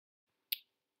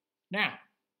Now,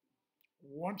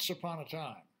 once upon a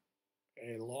time,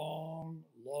 a long,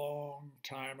 long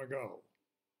time ago,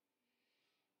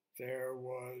 there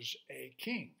was a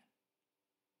king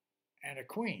and a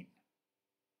queen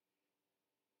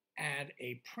and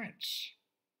a prince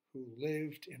who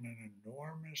lived in an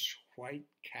enormous white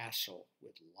castle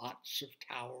with lots of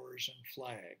towers and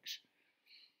flags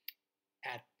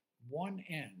at one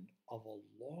end of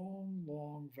a long,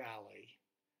 long valley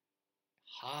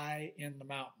high in the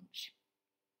mountains.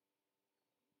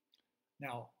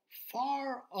 Now,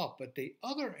 far up at the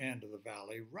other end of the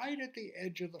valley, right at the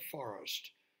edge of the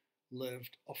forest,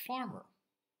 lived a farmer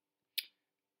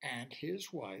and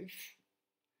his wife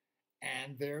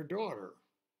and their daughter.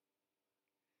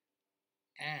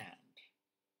 And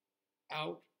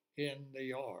out in the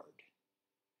yard,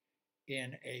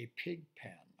 in a pig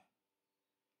pen,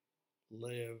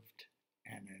 lived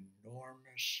an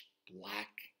enormous black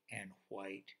and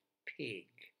white pig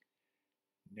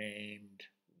named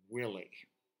Willy.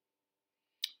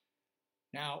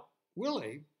 Now,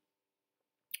 Willy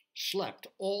slept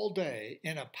all day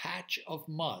in a patch of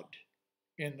mud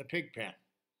in the pig pen.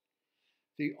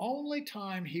 The only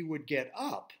time he would get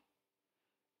up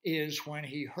is when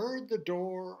he heard the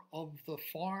door of the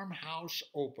farmhouse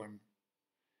open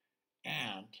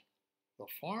and the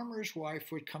farmer's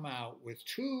wife would come out with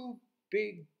two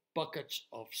big buckets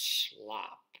of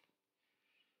slop,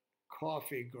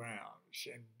 coffee grounds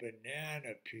and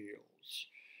banana peels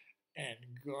and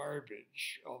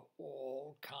garbage of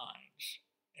all kinds.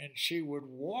 And she would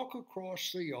walk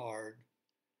across the yard,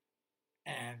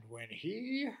 and when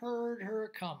he heard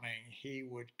her coming, he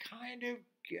would kind of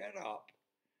get up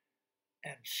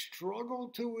and struggle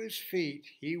to his feet.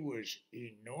 He was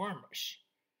enormous.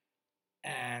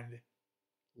 And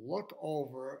look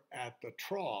over at the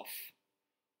trough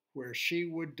where she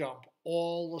would dump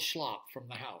all the slop from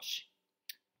the house.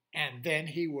 And then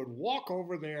he would walk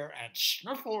over there and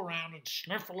sniffle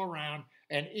around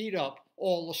and eat up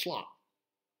all the slop.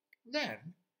 Then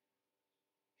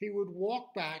he would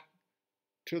walk back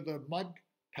to the mud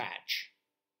patch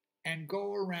and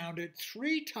go around it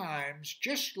 3 times,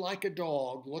 just like a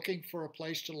dog looking for a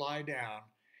place to lie down,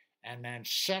 and then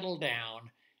settle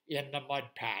down in the mud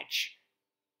patch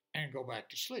and go back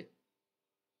to sleep.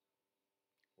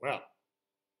 Well,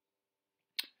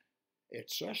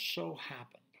 it just so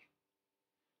happened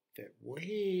that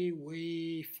way,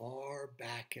 way far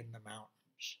back in the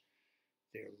mountains,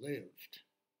 there lived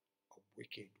a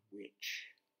wicked witch.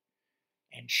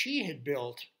 And she had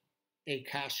built a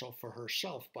castle for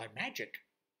herself by magic.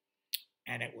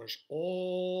 And it was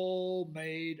all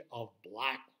made of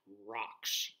black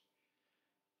rocks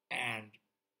and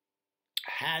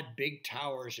had big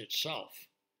towers itself.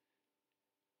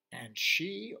 And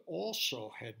she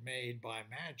also had made by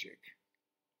magic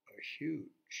a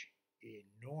huge,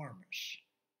 enormous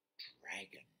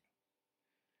dragon.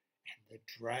 And the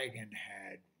dragon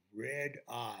had red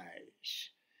eyes.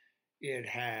 It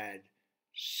had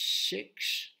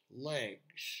 6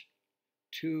 legs,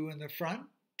 2 in the front,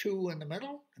 2 in the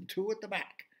middle, and 2 at the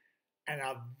back, and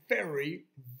a very,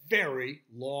 very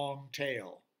long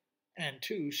tail, and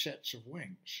 2 sets of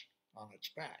wings on its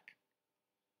back.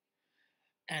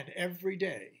 And every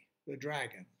day the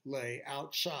dragon lay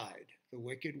outside the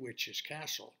Wicked Witch's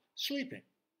castle, sleeping,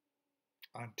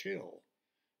 until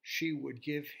she would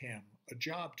give him a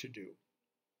job to do.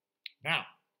 Now,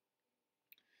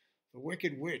 the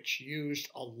Wicked Witch used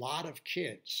a lot of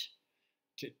kids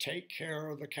to take care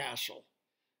of the castle,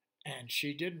 and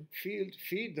she didn't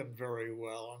feed them very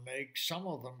well, and some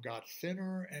of them got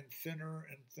thinner and thinner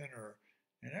and thinner,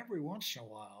 and every once in a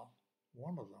while,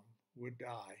 one of them would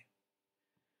die,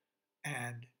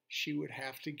 and she would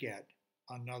have to get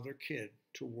another kid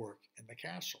to work in the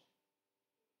castle.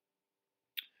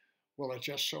 Well, it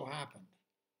just so happened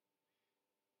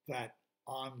that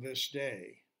on this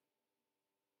day,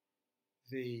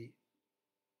 the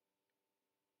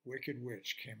Wicked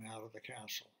Witch came out of the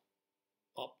castle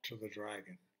up to the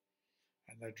dragon,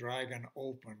 and the dragon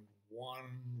opened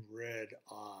one red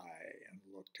eye and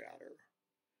looked at her.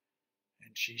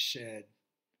 And she said,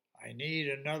 "I need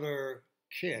another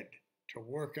kid to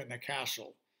work in the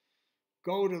castle.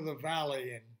 Go to the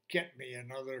valley and get me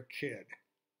another kid."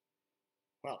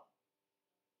 Well,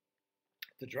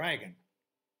 the dragon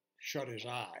shut his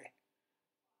eye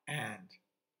and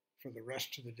for the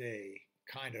rest of the day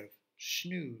kind of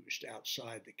snoozed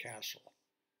outside the castle.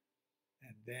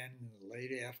 And then in the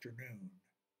late afternoon,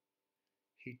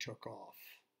 he took off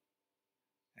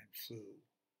and flew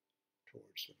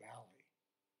towards the valley.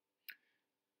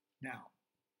 Now,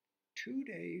 2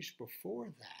 days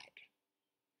before that,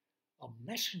 a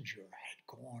messenger had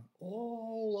gone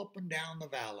all up and down the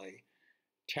valley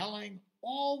telling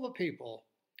all the people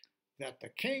that the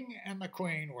king and the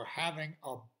queen were having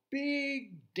a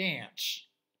big dance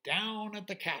down at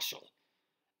the castle,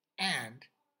 and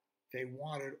they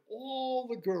wanted all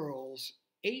the girls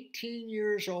 18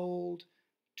 years old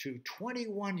to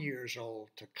 21 years old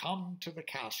to come to the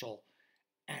castle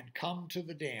and come to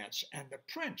the dance, and the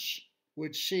prince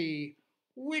would see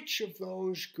which of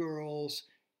those girls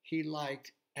he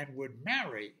liked and would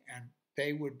marry, and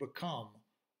they would become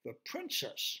the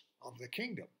princess of the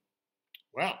kingdom.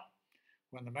 Well,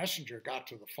 when the messenger got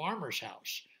to the farmer's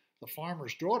house, the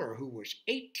farmer's daughter, who was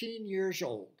 18 years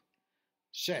old,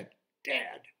 said,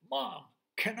 "Dad, Mom,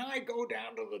 can I go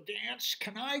down to the dance?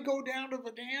 Can I go down to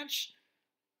the dance?"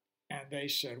 And they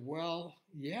said, "Well,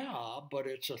 yeah, but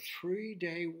it's a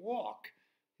 3-day walk.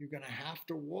 You're going to have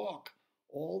to walk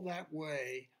all that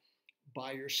way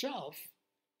by yourself."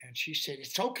 And she said,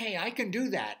 "It's okay, I can do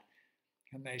that."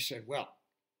 And they said, "Well,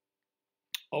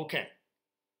 okay,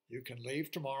 you can leave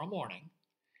tomorrow morning.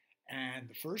 And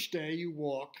the first day you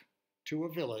walk to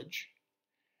a village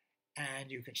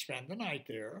and you can spend the night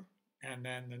there. And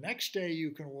then the next day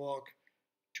you can walk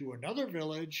to another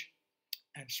village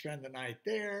and spend the night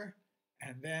there.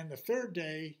 And then the third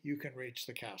day you can reach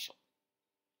the castle."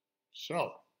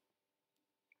 So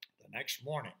the next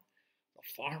morning, the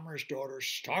farmer's daughter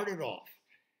started off,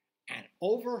 and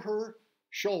over her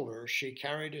shoulder she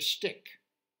carried a stick,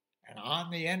 and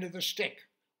on the end of the stick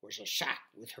was a sack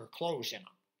with her clothes in it.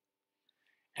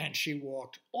 And she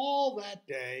walked all that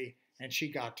day, and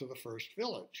she got to the first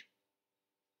village.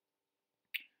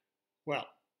 Well,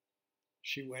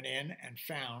 she went in and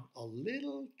found a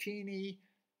little teeny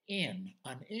inn.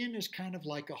 An inn is kind of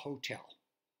like a hotel,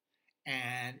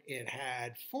 and it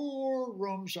had 4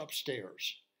 rooms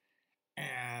upstairs.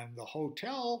 And the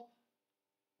hotel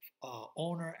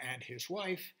owner and his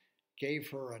wife gave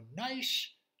her a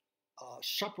nice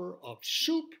supper of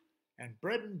soup and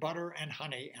bread and butter and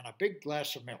honey and a big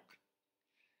glass of milk.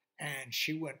 And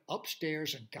she went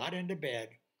upstairs and got into bed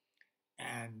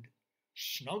and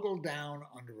snuggled down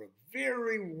under a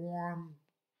very warm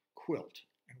quilt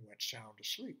and went sound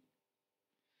asleep.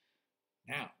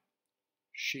 Now,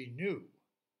 she knew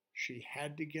she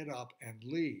had to get up and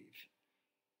leave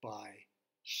by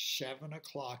 7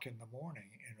 o'clock in the morning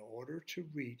in order to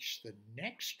reach the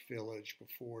next village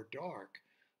before dark,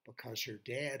 because her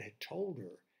dad had told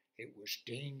her it was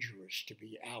dangerous to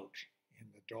be out in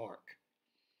the dark.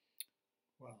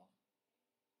 Well,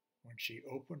 when she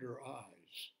opened her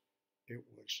eyes, it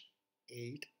was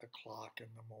 8 o'clock in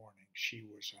the morning. She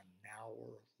was an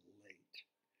hour late.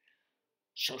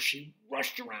 So she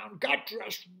rushed around, got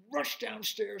dressed, rushed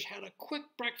downstairs, had a quick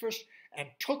breakfast, and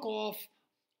took off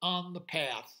on the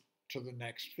path to the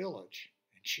next village.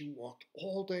 And she walked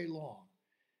all day long,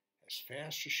 as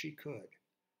fast as she could,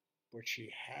 but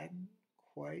she hadn't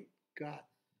quite gotten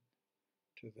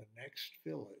to the next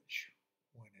village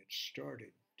when it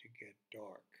started to get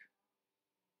dark.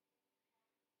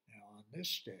 Now, on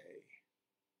this day,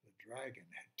 the dragon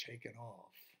had taken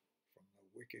off from the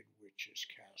Wicked Witch's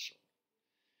castle,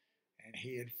 and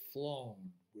he had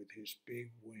flown with his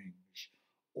big wings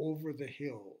over the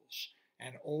hills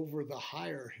and over the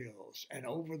higher hills and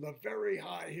over the very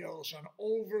high hills and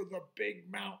over the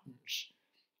big mountains.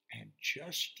 And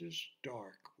just as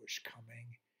dark was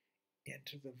coming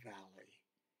into the valley,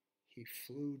 he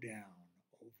flew down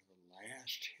over the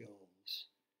last hills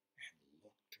and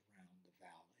looked around the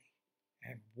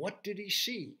valley. And what did he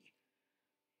see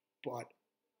but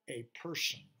a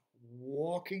person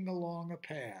walking along a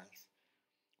path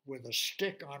with a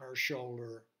stick on her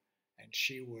shoulder, and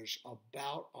she was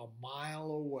about a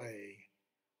mile away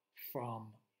from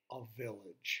a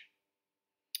village.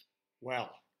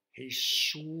 Well, he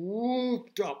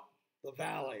swooped up the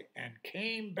valley and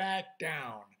came back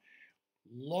down,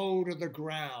 low to the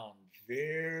ground,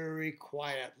 very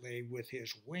quietly with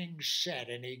his wings set,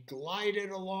 and he glided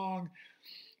along,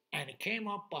 and he came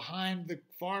up behind the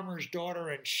farmer's daughter,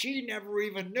 and she never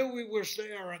even knew he was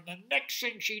there, and the next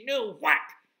thing she knew, whack!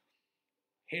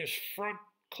 His front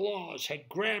claws had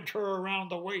grabbed her around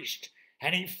the waist,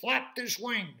 and he flapped his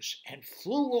wings and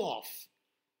flew off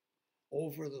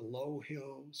over the low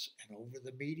hills and over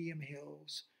the medium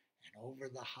hills and over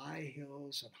the high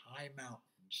hills and high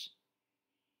mountains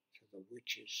to the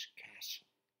witch's castle.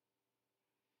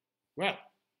 Well,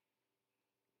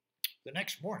 the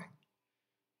next morning,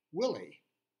 Willy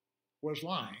was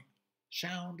lying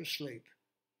sound asleep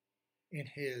in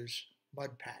his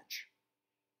mud patch,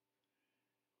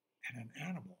 and an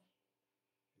animal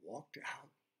walked out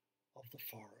of the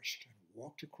forest and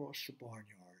walked across the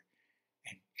barnyard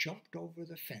and jumped over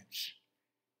the fence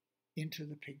into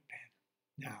the pig pen.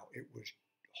 Now, it was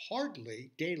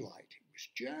hardly daylight. It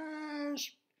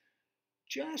was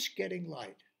just getting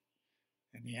light.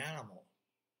 And the animal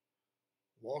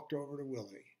walked over to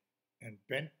Willy and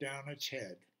bent down its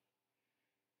head,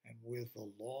 and with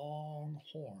the long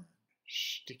horn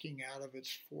sticking out of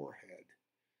its forehead,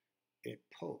 it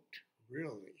poked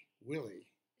Willy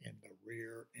in the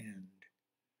rear end.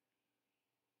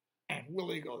 And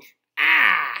Willy goes,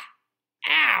 "Ah!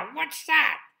 Ah, what's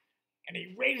that?" And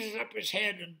he raises up his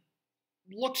head and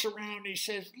looks around and he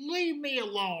says, "Leave me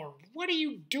alone. What are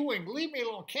you doing? Leave me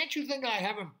alone. Can't you think I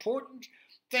have important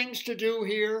things to do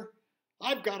here?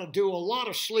 I've got to do a lot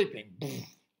of sleeping."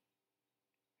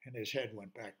 And his head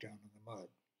went back down in the mud.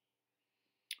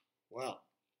 Well,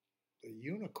 the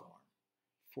unicorn,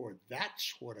 for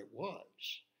that's what it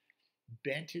was,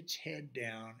 bent its head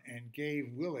down and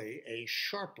gave Willy a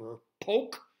sharper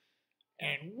poke.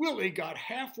 And Willy got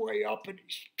halfway up and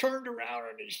he turned around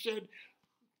and he said,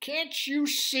 "Can't you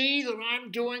see that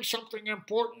I'm doing something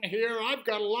important here? I've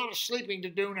got a lot of sleeping to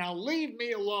do now. Leave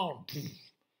me alone."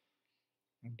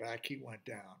 And back he went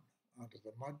down onto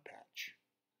the mud patch.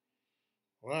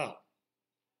 Well,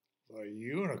 the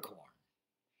unicorn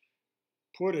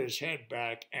put his head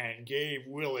back and gave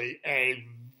Willy a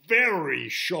very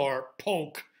sharp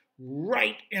poke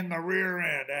right in the rear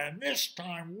end. And this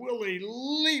time Willy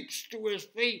leaps to his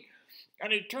feet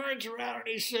and he turns around and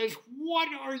he says,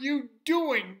 "What are you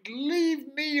doing?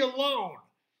 Leave me alone."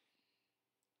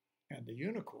 And the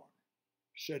unicorn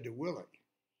said to Willy,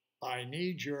 "I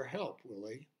need your help,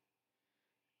 Willy."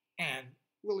 And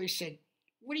Willy said,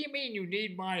 "What do you mean you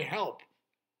need my help?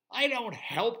 I don't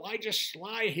help. I just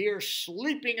lie here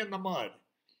sleeping in the mud."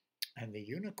 And the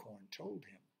unicorn told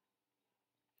him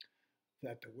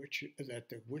that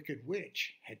the wicked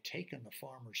witch had taken the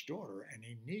farmer's daughter and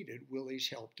he needed Willy's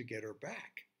help to get her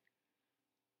back.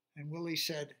 And Willy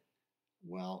said,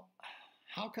 "Well,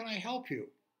 how can I help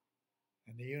you?"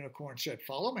 And the unicorn said,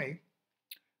 "Follow me."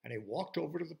 And he walked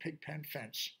over to the pig pen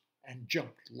fence and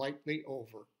jumped lightly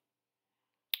over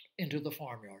into the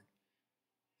farmyard.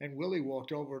 And Willy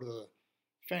walked over to the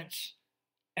fence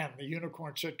and the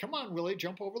unicorn said, "Come on, Willy,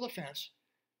 jump over the fence."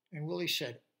 And Willy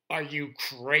said, "Are you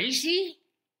crazy?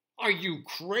 Are you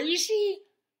crazy?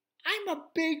 I'm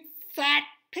a big fat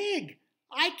pig.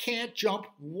 I can't jump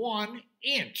 1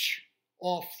 inch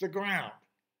off the ground."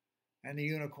 And the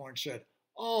unicorn said,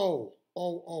 Oh,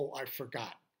 I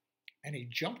forgot." And he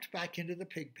jumped back into the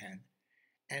pig pen,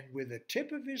 and with the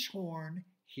tip of his horn,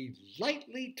 he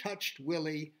lightly touched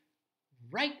Willy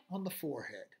right on the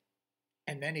forehead.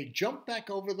 And then he jumped back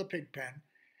over the pig pen,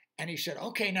 and he said,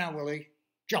 "Okay, now, Willy,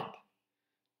 jump."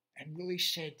 And Willy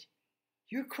said,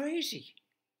 "You're crazy.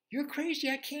 You're crazy.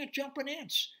 I can't jump 1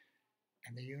 inch."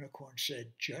 And the unicorn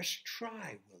said, "Just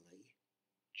try, Willy.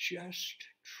 Just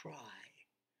try."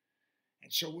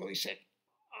 And so Willy said,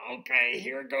 "Okay,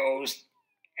 here goes."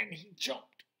 And he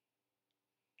jumped.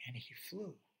 And he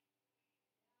flew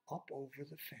up over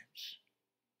the fence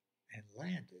and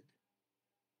landed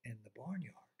in the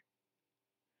barnyard.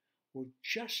 Well,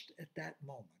 just at that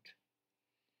moment,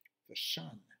 the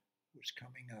sun was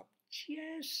coming up,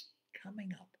 just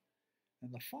coming up.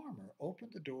 And the farmer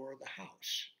opened the door of the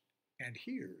house, and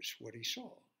here's what he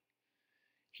saw.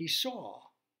 He saw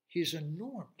his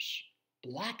enormous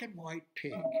black and white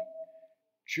pig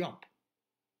jump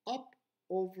up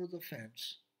over the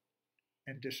fence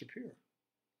and disappear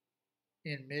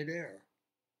in midair.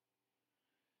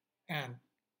 And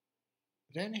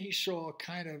then he saw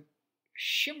kind of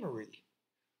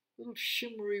little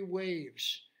shimmery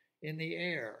waves in the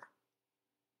air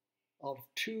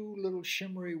of 2 little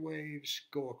shimmery waves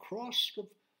go across the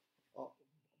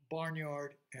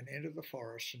barnyard and into the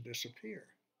forest and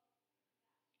disappear.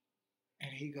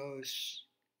 And he goes,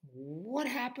 "What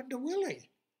happened to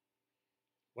Willy?"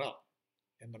 Well,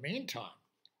 in the meantime,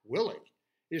 Willy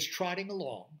is trotting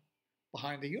along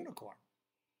behind the unicorn.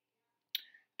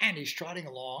 And he's trotting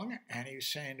along and he's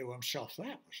saying to himself,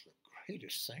 "That was the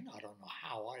greatest thing. I don't know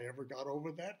how I ever got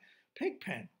over that pig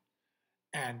pen."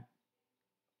 And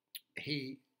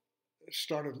he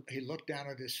looked down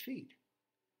at his feet,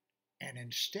 and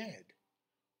instead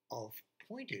of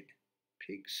pointed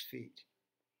pig's feet,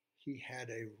 he had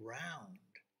a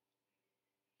round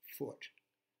foot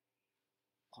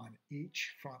on each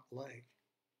front leg.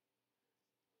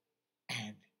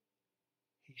 And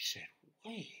he said,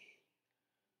 "Wait."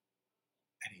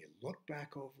 And he looked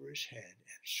back over his head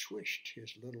and swished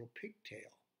his little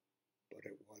pigtail, but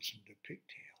it wasn't a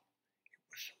pigtail. It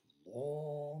was a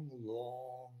long,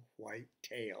 long white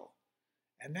tail.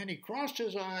 And then he crossed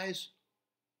his eyes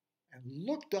and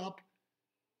looked up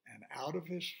and out of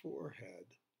his forehead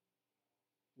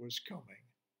was coming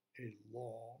a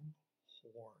long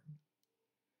horn.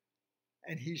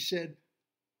 And he said,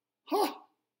 "Huh,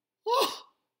 oh,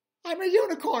 I'm a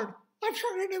unicorn. I've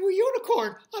turned into a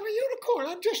unicorn. I'm a unicorn.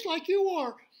 I'm just like you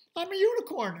are. I'm a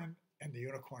unicorn." And the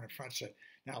unicorn in front said,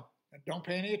 "Now, don't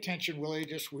pay any attention, Willie.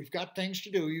 We've got things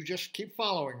to do. You just keep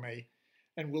following me."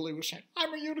 And Willie was saying,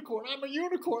 "I'm a unicorn. I'm a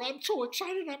unicorn. I'm so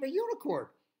excited. I'm a unicorn."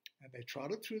 And they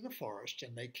trotted through the forest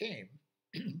and they came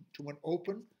to an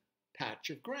open patch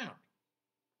of ground.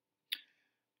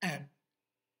 And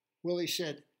Willie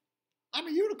said, "I'm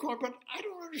a unicorn, but I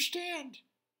don't understand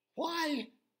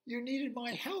why you needed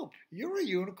my help. You're a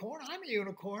unicorn. I'm a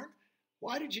unicorn.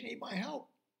 Why did you need my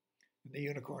help?" And the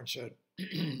unicorn said,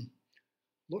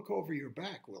 "Look over your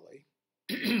back, Willie."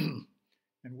 And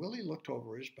Willie looked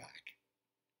over his back,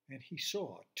 and he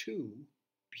saw two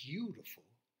beautiful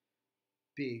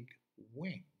big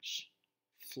wings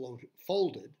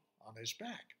folded on his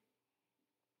back.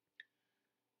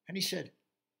 And he said,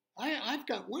 I've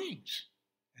got wings."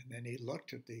 And then he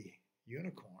looked at the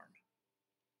unicorn,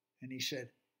 and he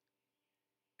said,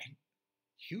 "And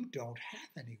you don't have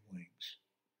any wings."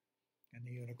 And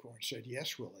the unicorn said,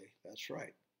 "Yes, Willie, that's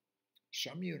right.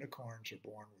 Some unicorns are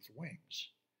born with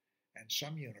wings, and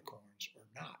some unicorns are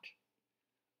not.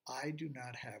 I do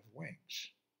not have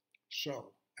wings,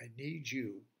 so I need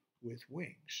you with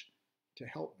wings to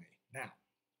help me. Now,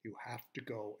 you have to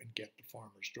go and get the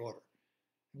farmer's daughter."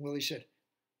 And Willie said,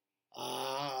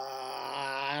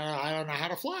 I don't know how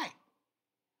to fly."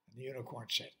 And the unicorn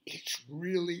said, "It's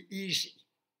really easy.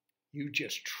 You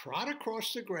just trot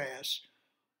across the grass,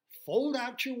 fold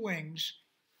out your wings,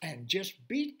 and just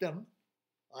beat them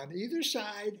on either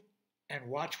side and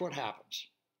watch what happens."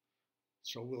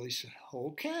 So Willie said,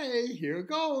 "Okay, here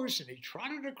goes." And he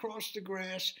trotted across the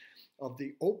grass of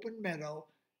the open meadow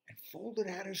and folded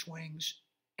out his wings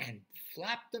and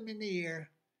flapped them in the air,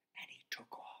 and he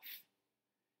took off.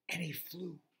 And he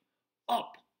flew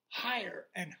up higher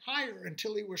and higher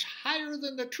until he was higher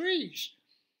than the trees.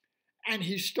 And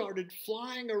he started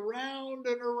flying around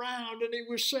and around, and he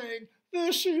was saying,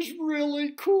 "This is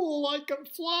really cool. I can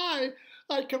fly.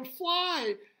 I can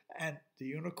fly." And the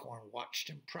unicorn watched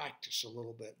him practice a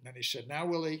little bit. And then he said, "Now,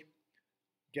 Willie,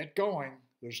 get going.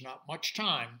 There's not much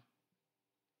time."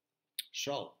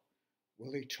 So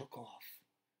Willie took off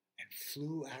and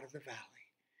flew out of the valley.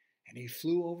 And he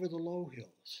flew over the low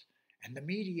hills and the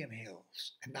medium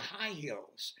hills and the high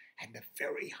hills and the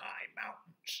very high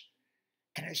mountains.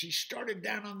 And as he started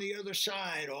down on the other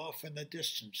side, off in the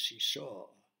distance, he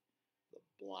saw the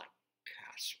black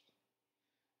castle.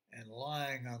 And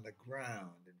lying on the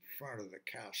ground in front of the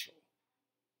castle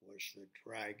was the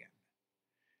dragon.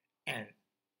 And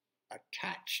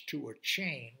attached to a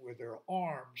chain with her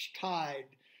arms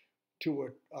tied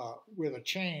to with a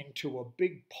chain to a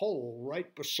big pole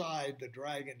right beside the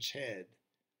dragon's head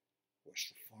was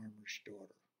the farmer's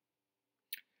daughter.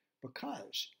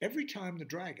 Because every time the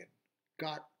dragon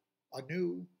got a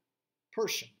new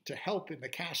person to help in the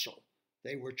castle,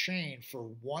 they were chained for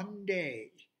 1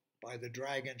 day by the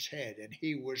dragon's head, and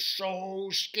he was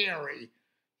so scary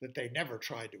that they never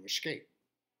tried to escape.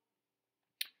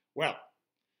 Well,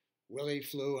 Willie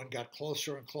flew and got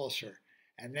closer and closer,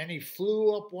 and then he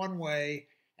flew up one way,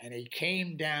 and he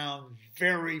came down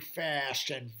very fast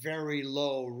and very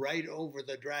low, right over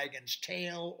the dragon's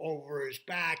tail, over his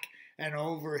back, and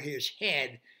over his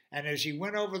head. And as he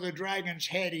went over the dragon's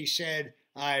head, he said,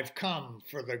 "I've come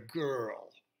for the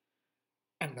girl."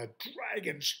 And the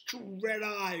dragon's two red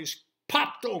eyes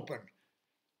popped open,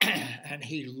 and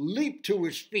he leaped to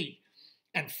his feet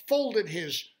and folded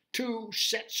his two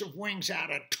sets of wings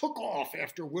out and took off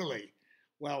after Willie.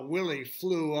 Well, Willie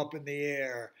flew up in the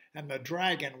air, and the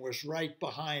dragon was right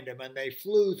behind him, and they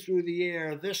flew through the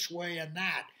air this way and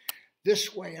that,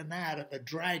 and the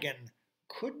dragon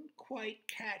couldn't quite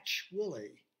catch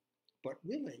Willie, but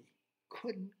Willie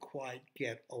couldn't quite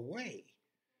get away.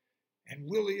 And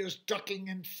Willie is ducking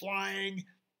and flying,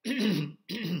 and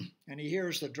he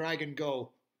hears the dragon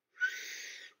go,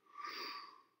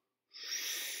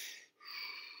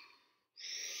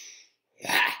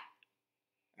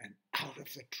 and out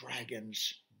of the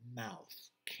dragon's mouth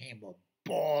came a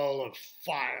ball of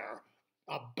fire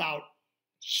about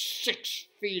 6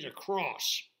 feet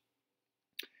across.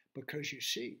 Because you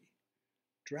see,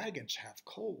 dragons have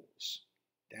coals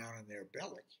down in their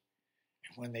belly.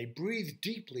 And when they breathe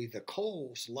deeply, the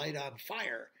coals light on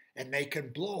fire, and they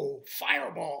can blow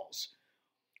fireballs.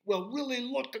 Well, Willie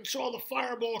looked and saw the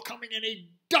fireball coming, and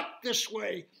he ducked this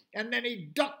way, and then he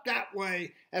ducked that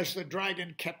way as the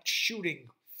dragon kept shooting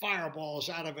fireballs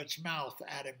out of its mouth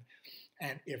at him.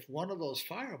 And if one of those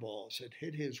fireballs had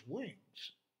hit his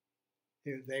wings,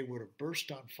 they would have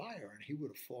burst on fire and he would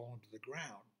have fallen to the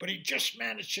ground. But he just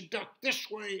managed to duck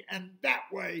this way and that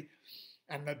way,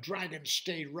 and the dragon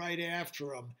stayed right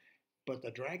after him. But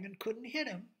the dragon couldn't hit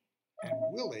him, and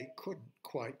Willy couldn't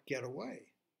quite get away.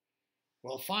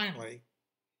 Well, finally,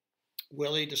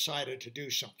 Willy decided to do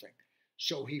something.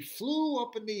 So he flew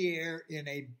up in the air in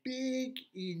a big,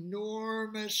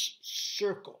 enormous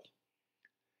circle,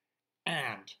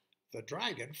 and the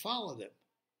dragon followed him.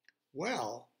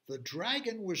 Well, the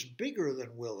dragon was bigger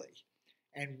than Willy,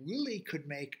 and Willy could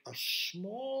make a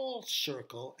small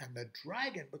circle, and the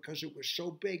dragon, because it was so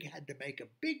big, had to make a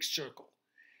big circle.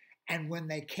 And when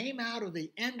they came out of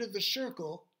the end of the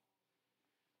circle,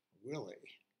 Willy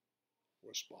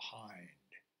was behind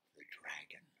the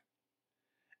dragon.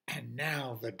 And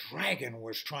now the dragon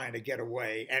was trying to get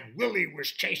away, and Willy was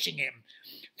chasing him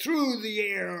through the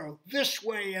air, this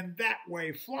way and that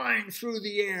way, flying through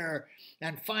the air.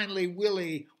 And finally,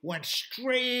 Willy went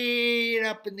straight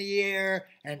up in the air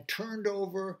and turned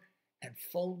over and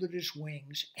folded his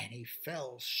wings, and he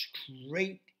fell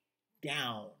straight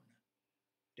down,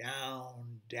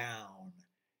 down, down.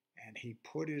 And he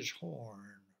put his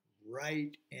horn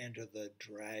right into the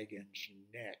dragon's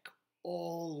neck,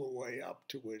 all the way up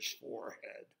to his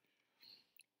forehead.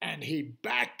 And he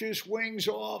backed his wings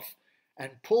off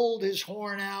and pulled his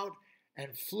horn out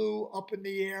and flew up in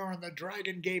the air, and the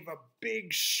dragon gave a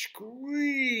big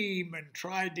scream and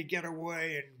tried to get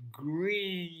away, and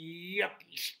green,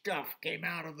 yucky stuff came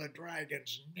out of the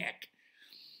dragon's neck.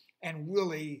 And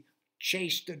Willy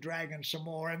chased the dragon some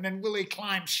more, and then Willy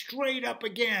climbed straight up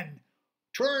again,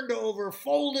 turned over,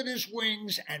 folded his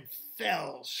wings, and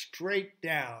fell straight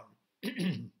down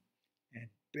and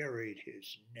buried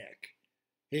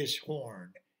his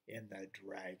horn in the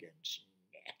dragon's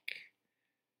neck.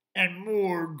 And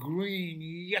more green,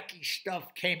 yucky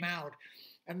stuff came out,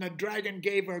 and the dragon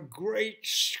gave a great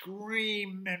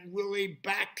scream, and Willy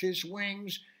backed his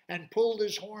wings and pulled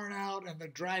his horn out, and the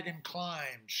dragon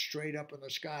climbed straight up in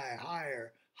the sky,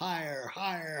 higher, higher,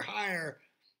 higher, higher,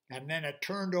 and then it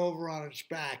turned over on its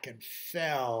back and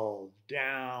fell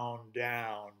down,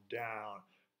 down, down.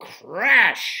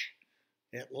 Crash!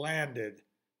 It landed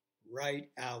right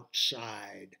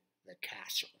outside the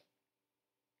castle.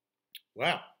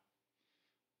 Well,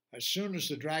 as soon as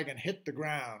the dragon hit the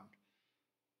ground,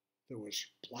 there was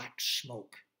black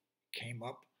smoke came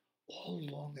up all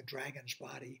along the dragon's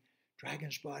body,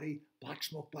 black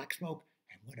smoke,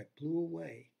 and when it blew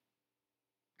away,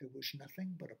 there was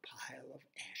nothing but a pile of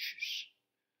ashes.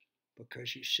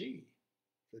 Because you see,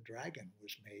 the dragon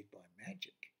was made by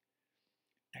magic.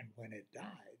 And when it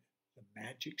died, the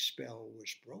magic spell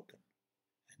was broken,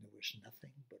 and there was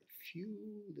nothing but a few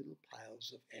little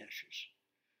piles of ashes.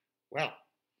 Well,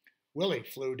 Willy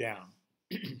flew down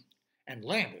and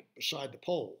landed beside the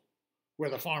pole where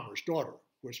the farmer's daughter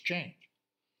was chained.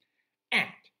 And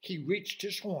he reached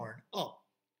his horn up,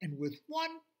 and with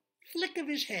one flick of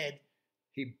his head,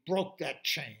 he broke that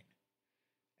chain.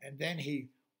 And then he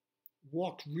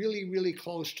walked really, really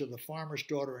close to the farmer's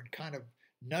daughter and kind of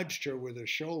nudged her with her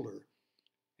shoulder,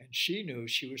 and she knew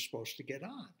she was supposed to get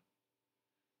on.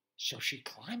 So she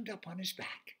climbed up on his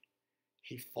back.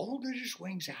 He folded his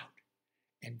wings out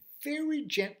and very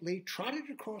gently trotted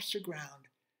across the ground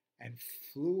and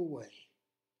flew away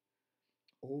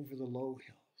over the low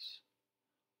hills,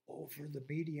 over the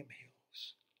medium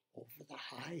hills, over the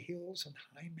high hills and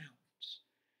high mountains,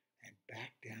 and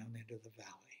back down into the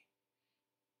valley.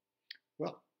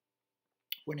 Well,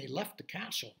 when he left the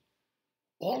castle,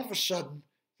 all of a sudden,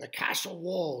 the castle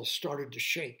walls started to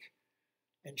shake,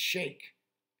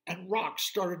 and rocks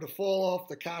started to fall off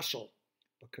the castle,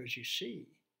 because you see,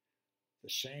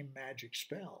 the same magic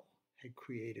spell had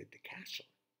created the castle,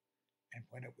 and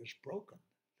when it was broken,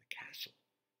 the castle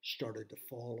started to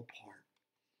fall apart.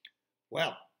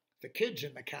 Well, the kids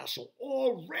in the castle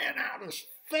all ran out as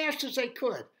fast as they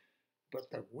could,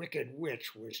 but the wicked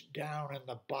witch was down in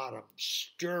the bottom,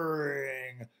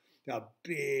 stirring a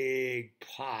big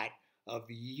pot of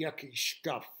yucky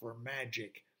stuff for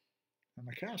magic, and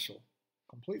the castle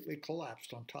completely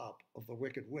collapsed on top of the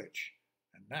wicked witch,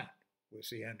 and that was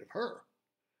the end of her.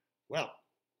 Well,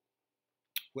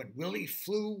 when Willy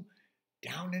flew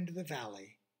down into the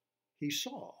valley, he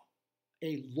saw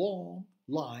a long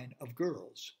line of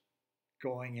girls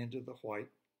going into the White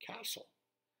Castle,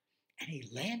 and he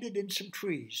landed in some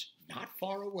trees not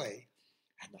far away,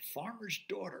 and the farmer's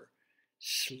daughter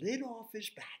slid off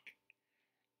his back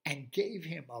and gave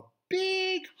him a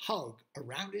big hug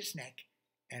around his neck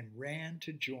and ran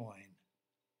to join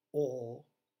all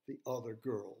the other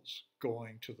girls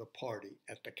going to the party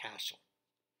at the castle.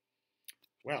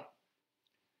 Well,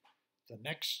 the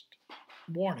next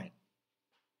morning,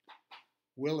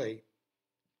 Willie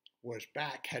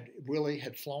Willie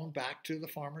had flown back to the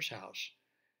farmer's house,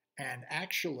 and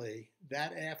actually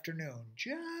that afternoon,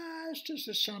 just as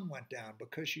the sun went down,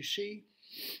 because you see,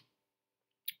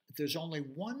 there's only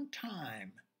one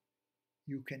time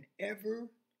you can ever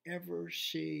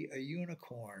see a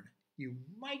unicorn. You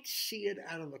might see it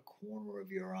out of the corner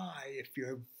of your eye if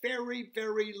you're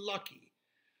very lucky.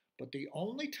 But the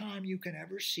only time you can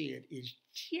ever see it is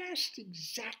just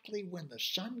exactly when the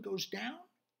sun goes down,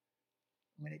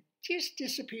 when it just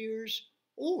disappears,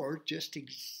 or just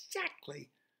exactly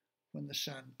when the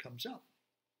sun comes up.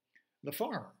 The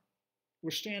farmer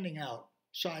was standing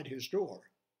outside his door,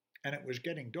 and it was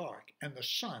getting dark, and the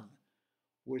sun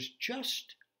was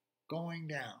just going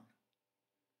down.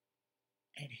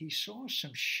 And he saw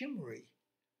some shimmery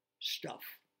stuff.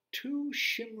 Two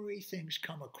shimmery things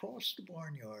come across the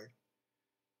barnyard,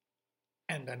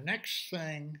 and the next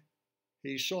thing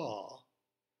he saw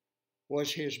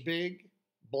was his big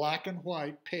black and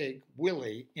white pig,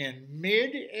 Willie, in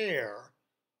mid-air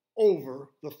over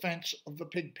the fence of the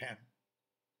pig pen.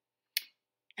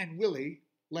 And Willie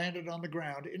landed on the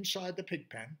ground inside the pig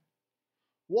pen,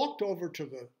 walked over to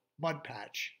the mud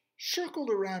patch, circled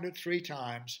around it 3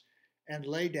 times, and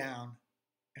lay down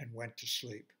and went to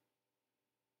sleep.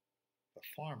 The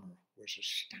farmer was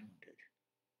astounded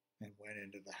and went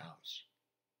into the house.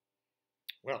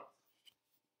 Well,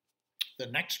 the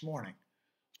next morning,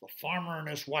 the farmer and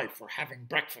his wife were having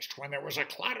breakfast when there was a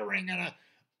clattering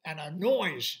and a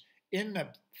noise in the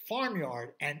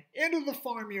farmyard, and into the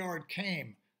farmyard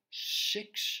came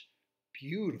 6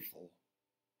 beautiful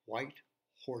white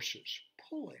horses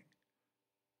pulling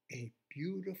a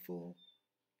beautiful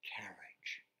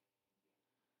carriage.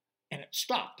 And it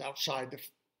stopped outside the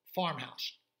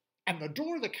farmhouse, and the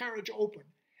door of the carriage opened,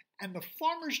 and the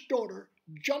farmer's daughter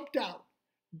jumped out,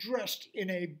 dressed in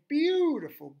a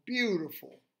beautiful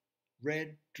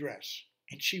red dress.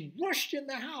 And she rushed in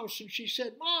the house and she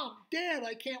said, "Mom, Dad,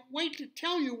 I can't wait to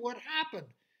tell you what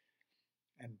happened."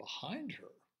 And behind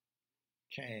her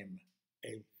came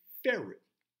a very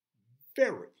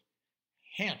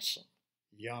handsome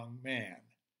young man.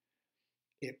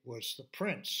 It was the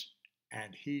prince,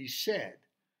 and he said,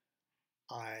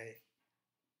 "I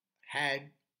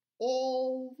had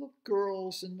all the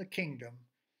girls in the kingdom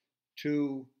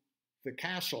to the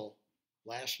castle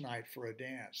last night for a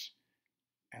dance,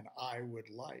 and I would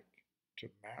like to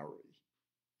marry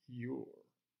your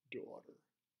daughter,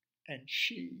 and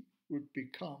she would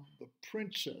become the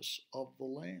princess of the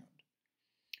land.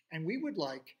 And we would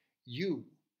like you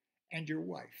and your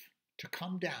wife to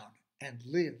come down and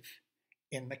live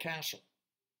in the castle."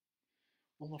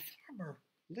 Well, the farmer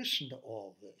listened to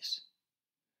all this,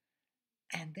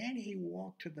 and then he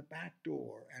walked to the back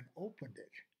door and opened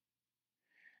it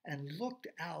and looked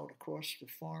out across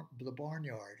the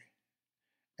barnyard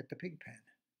at the pig pen.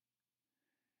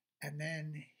 And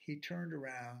then he turned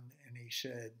around and he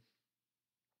said,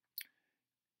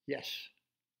 "Yes,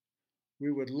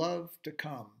 we would love to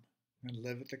come and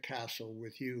live at the castle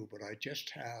with you, but I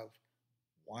just have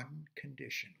one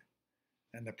condition."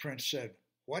 And the prince said,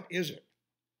 "What is it?"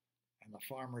 And the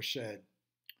farmer said,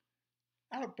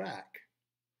 "Out back,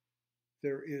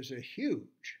 there is a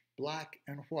huge black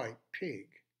and white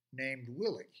pig named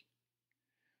Willie.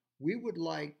 We would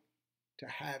like to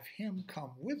have him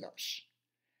come with us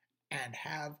and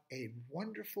have a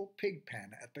wonderful pig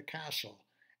pen at the castle,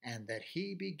 and that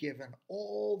he be given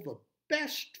all the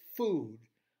best food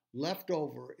left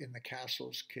over in the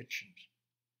castle's kitchens."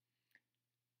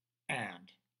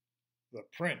 And the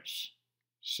prince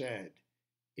said,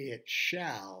 "It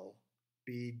shall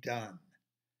be done."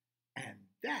 And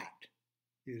that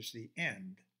is the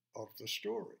end of the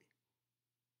story.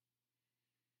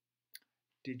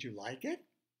 Did you like it?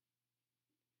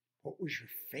 What was your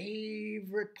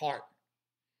favorite part?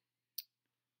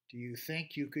 Do you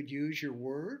think you could use your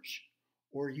words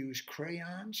or use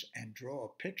crayons and draw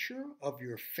a picture of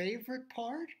your favorite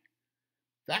part?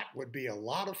 That would be a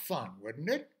lot of fun, wouldn't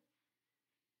it?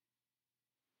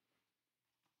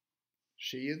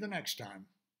 See you the next time.